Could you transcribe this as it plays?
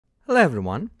Hello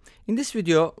everyone. In this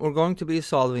video we're going to be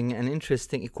solving an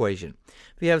interesting equation.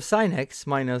 We have sine x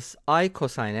minus I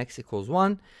cosine x equals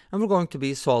 1 and we're going to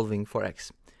be solving for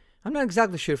x. I'm not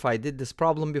exactly sure if I did this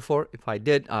problem before. If I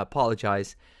did, I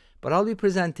apologize, but I'll be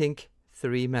presenting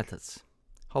 3 methods.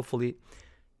 Hopefully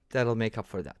that'll make up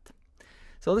for that.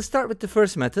 So let's start with the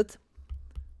first method.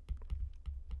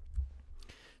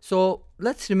 So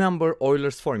let's remember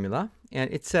Euler's formula,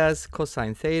 and it says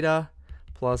cosine theta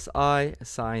plus I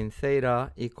sine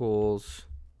theta equals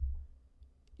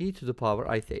e to the power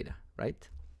I theta, right?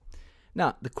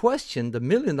 Now the question, the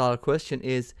million-dollar question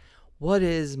is, what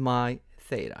is my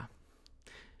theta,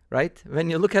 right? When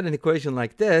you look at an equation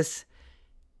like this,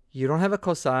 you don't have a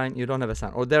cosine, you don't have a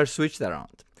sine, or they're switched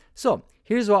around. So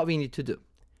here's what we need to do.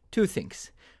 2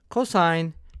 things.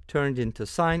 Cosine turned into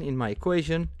sine in my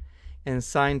equation, and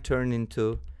sine turned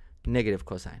into negative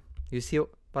cosine. You see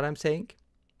what I'm saying?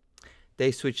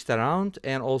 They switched around,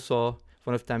 and also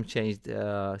one of them changed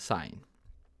sign,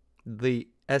 the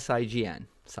SIGN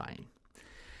sign.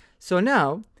 So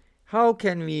now, how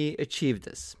can we achieve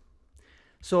this?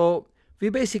 So we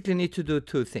basically need to do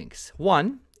 2 things.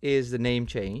 One is the name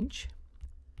change,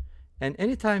 and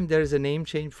anytime there is a name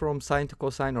change from sine to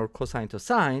cosine or cosine to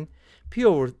sine, pi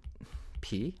over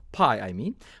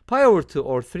 2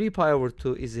 or 3 pi over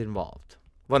 2 is involved.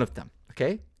 One of them,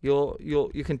 okay?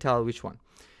 You can tell which one.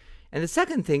 And the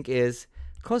second thing is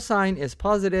cosine is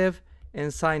positive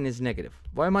and sine is negative.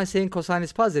 Why am I saying cosine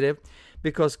is positive?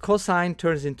 Because cosine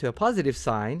turns into a positive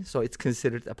sine, so it's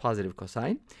considered a positive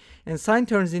cosine. And sine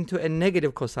turns into a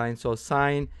negative cosine, so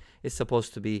sine is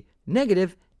supposed to be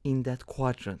negative in that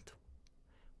quadrant.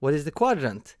 What is the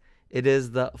quadrant? It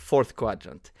is the 4th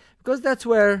quadrant, because that's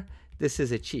where this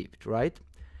is achieved, right?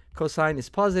 Cosine is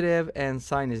positive and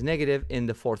sine is negative in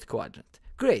the 4th quadrant.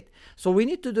 Great. So we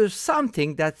need to do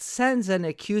something that sends an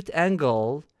acute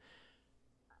angle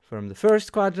from the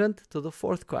 1st quadrant to the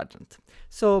 4th quadrant.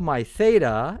 So my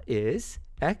theta is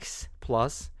x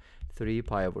plus 3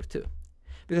 pi over 2.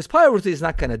 Because pi over 2 is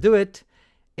not going to do it,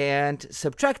 and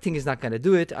subtracting is not going to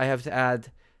do it. I have to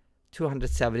add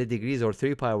 270 degrees or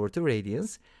 3 pi over 2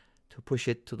 radians to push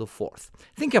it to the 4th.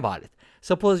 Think about it.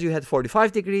 Suppose you had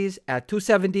 45 degrees, at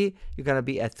 270, you're going to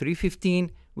be at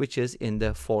 315, which is in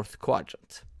the 4th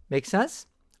quadrant. Make sense?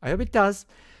 I hope it does.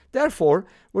 Therefore,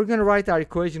 we're going to write our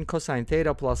equation cosine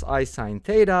theta plus I sine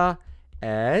theta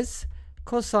as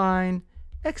cosine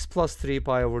x plus 3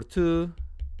 pi over 2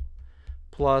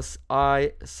 plus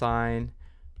I sine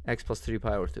x plus 3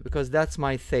 pi over 2, because that's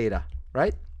my theta,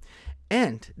 right?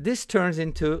 And this turns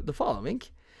into the following.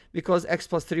 Because x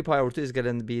plus 3 pi over 2 is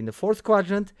going to be in the 4th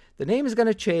quadrant, the name is going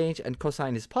to change, and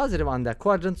cosine is positive on that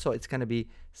quadrant, so it's going to be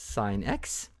sine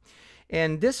x.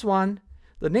 And this one,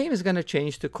 the name is going to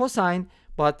change to cosine,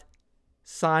 but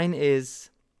sine is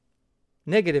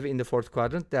negative in the 4th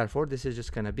quadrant, therefore this is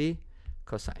just going to be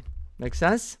cosine. Make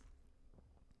sense?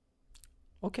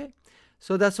 Okay,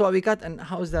 so that's what we got. And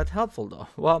how is that helpful though?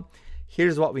 Well,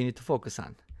 here's what we need to focus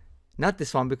on. Not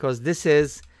this one, because this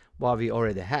is what we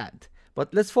already had.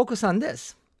 But let's focus on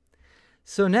this.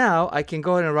 So now I can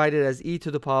go ahead and write it as e to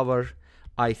the power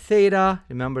I theta.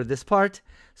 Remember this part.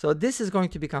 So this is going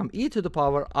to become e to the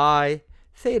power I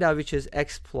theta, which is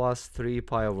x plus 3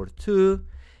 pi over 2.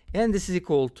 And this is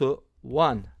equal to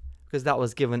 1, because that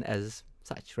was given as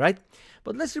such, right?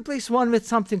 But let's replace 1 with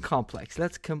something complex.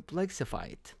 Let's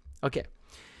complexify it. Okay.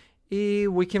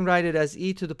 We can write it as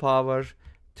e to the power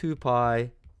 2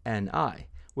 pi ni,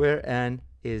 where n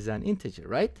is an integer,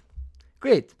 right?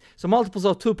 Great. So multiples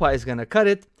of 2 pi is going to cut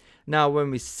it. Now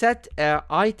when we set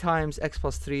I times x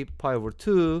plus 3 pi over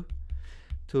 2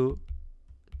 to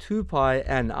 2 pi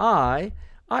and I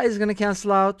is going to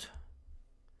cancel out.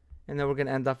 And then we're going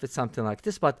to end up with something like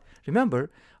this. But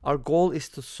remember, our goal is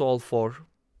to solve for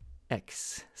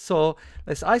x. So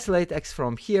let's isolate x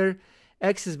from here.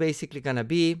 X is basically going to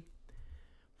be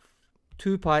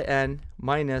 2 pi n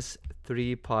minus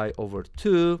 3 pi over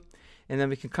 2. And then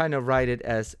we can kind of write it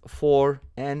as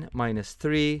 4n minus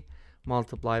 3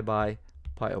 multiplied by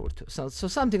pi over 2. So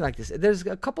something like this. There's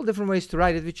a couple different ways to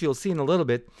write it, which you'll see in a little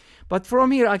bit. But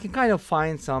from here, I can kind of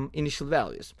find some initial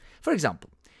values. For example,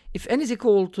 if n is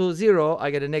equal to 0,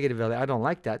 I get a negative value. I don't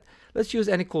like that. Let's use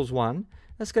n equals 1.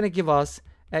 That's going to give us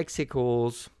x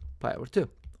equals pi over 2.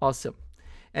 Awesome.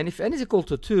 And if n is equal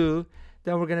to 2,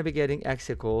 then we're going to be getting x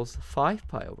equals 5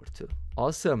 pi over 2.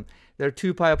 Awesome. They're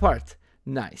 2 pi apart.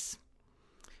 Nice.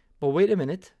 But wait a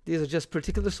minute, these are just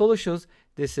particular solutions.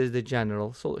 This is the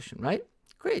general solution, right?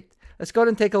 Great. Let's go ahead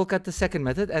and take a look at the second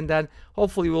method, and then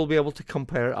hopefully we'll be able to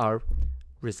compare our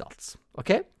results.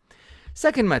 Okay?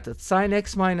 Second method, sine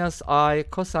x minus I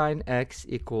cosine x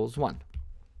equals 1.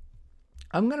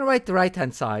 I'm going to write the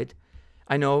right-hand side.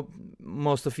 I know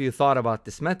most of you thought about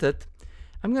this method.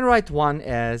 I'm going to write 1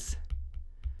 as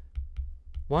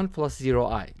 1 plus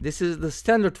 0i. This is the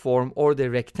standard form or the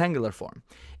rectangular form.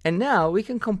 And now we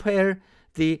can compare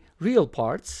the real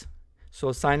parts.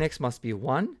 So sine x must be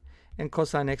 1 and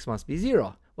cosine x must be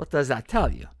 0. What does that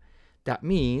tell you? That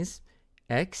means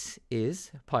x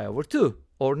is pi over 2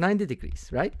 or 90 degrees,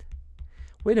 right?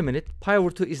 Wait a minute, pi over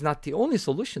 2 is not the only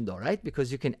solution though, right?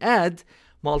 Because you can add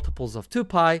multiples of 2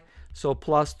 pi, so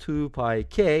plus 2 pi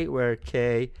k, where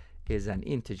k is an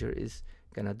integer, is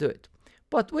gonna do it.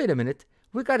 But wait a minute,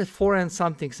 we got it 4 and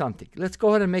something something. Let's go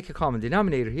ahead and make a common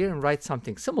denominator here and write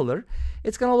something similar.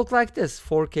 It's gonna look like this,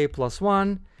 4k plus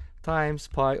 1 times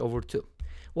pi over 2.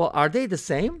 Well, are they the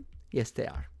same? Yes, they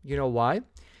are. You know why?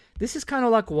 This is kind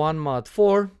of like 1 mod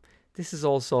 4. This is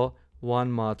also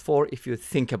 1 mod 4 if you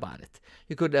think about it.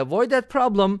 You could avoid that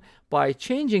problem by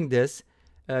changing this,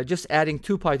 just adding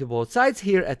 2 pi to both sides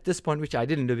here at this point, which I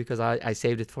didn't do because I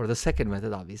saved it for the second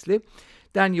method, obviously.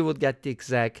 Then you would get the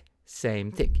exact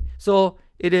same thing. So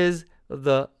it is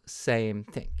the same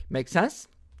thing. Make sense?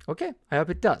 Okay, I hope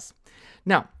it does.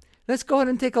 Now, let's go ahead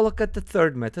and take a look at the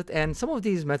third method. And some of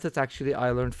these methods actually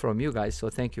I learned from you guys. So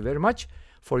thank you very much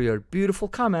for your beautiful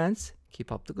comments.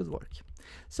 Keep up the good work.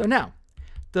 So now,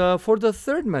 for the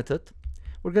third method,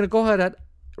 we're going to go ahead and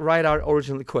write our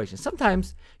original equation.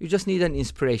 Sometimes you just need an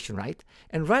inspiration, right?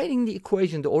 And writing the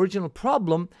equation, the original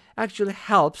problem, actually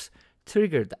helps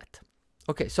trigger that.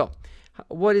 Okay, so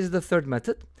what is the third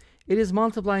method? It is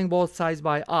multiplying both sides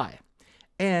by I.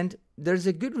 And there's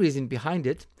a good reason behind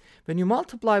it. When you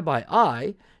multiply by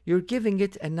I, you're giving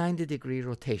it a 90-degree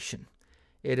rotation.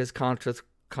 It is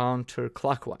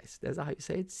counterclockwise. That's how you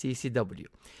say it, CCW.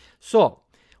 So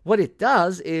what it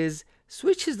does is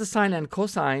switches the sine and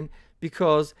cosine,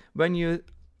 because when you,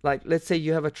 like, let's say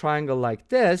you have a triangle like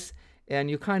this, and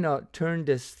you kind of turn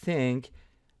this thing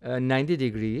 90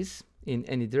 degrees in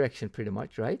any direction pretty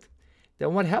much, right?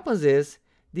 Then what happens is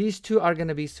these two are going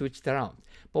to be switched around.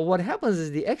 But what happens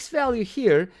is the x value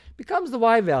here becomes the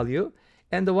y value,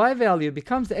 and the y value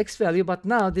becomes the x value, but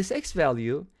now this x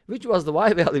value, which was the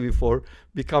y value before,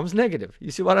 becomes negative.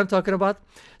 You see what I'm talking about?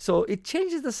 So it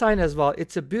changes the sign as well.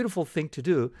 It's a beautiful thing to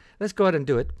do. Let's go ahead and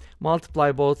do it.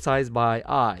 Multiply both sides by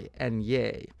I, and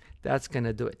yay, that's going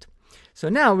to do it. So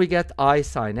now we get I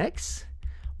sine x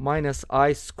minus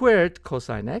I squared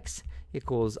cosine x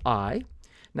equals I.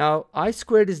 Now I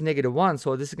squared is -1,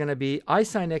 so this is going to be I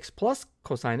sine x plus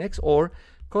cosine x, or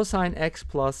cosine x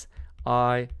plus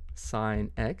I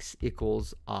sine x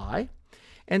equals I.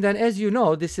 And then, as you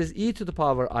know, this is e to the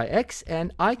power ix,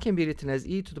 and I can be written as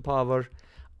e to the power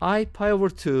I pi over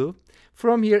 2.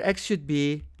 From here, x should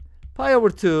be pi over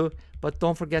 2, but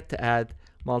don't forget to add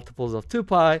multiples of 2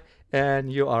 pi,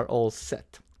 and you are all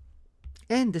set.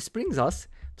 And this brings us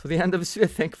to the end of this video.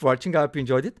 Thank you for watching. I hope you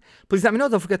enjoyed it. Please let me know.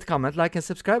 Don't forget to comment, like, and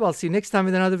subscribe. I'll see you next time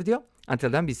with another video. Until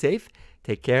then, be safe,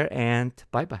 take care, and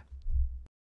bye-bye.